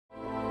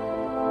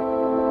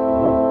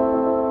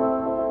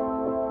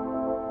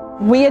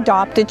We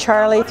adopted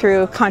Charlie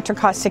through Contra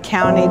Costa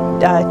County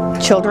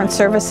Children's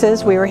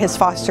Services. We were his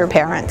foster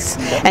parents,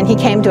 and he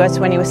came to us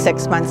when he was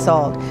 6 months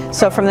old.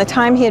 So from the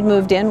time he had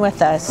moved in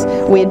with us,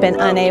 we had been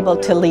unable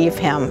to leave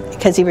him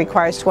because he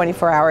requires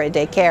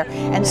 24-hour-a-day care.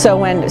 And so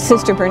when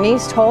Sister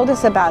Bernice told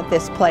us about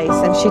this place,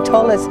 and she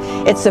told us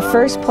it's the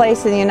first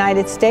place in the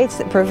United States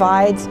that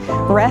provides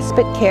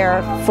respite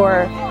care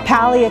for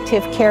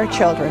palliative care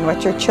children,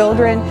 which are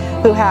children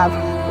who have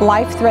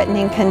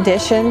life-threatening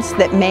conditions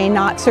that may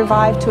not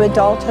survive to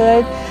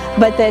adulthood,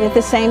 but that at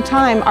the same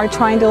time are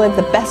trying to live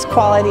the best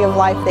quality of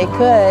life they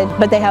could,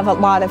 but they have a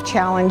lot of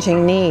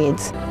challenging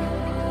needs.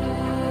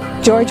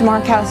 George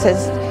Markhouse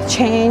has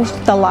changed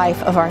the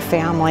life of our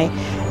family.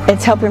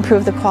 It's helped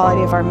improve the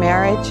quality of our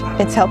marriage.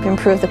 It's helped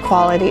improve the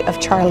quality of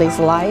Charlie's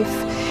life.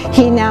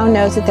 He now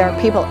knows that there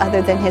are people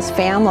other than his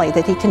family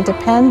that he can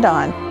depend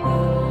on.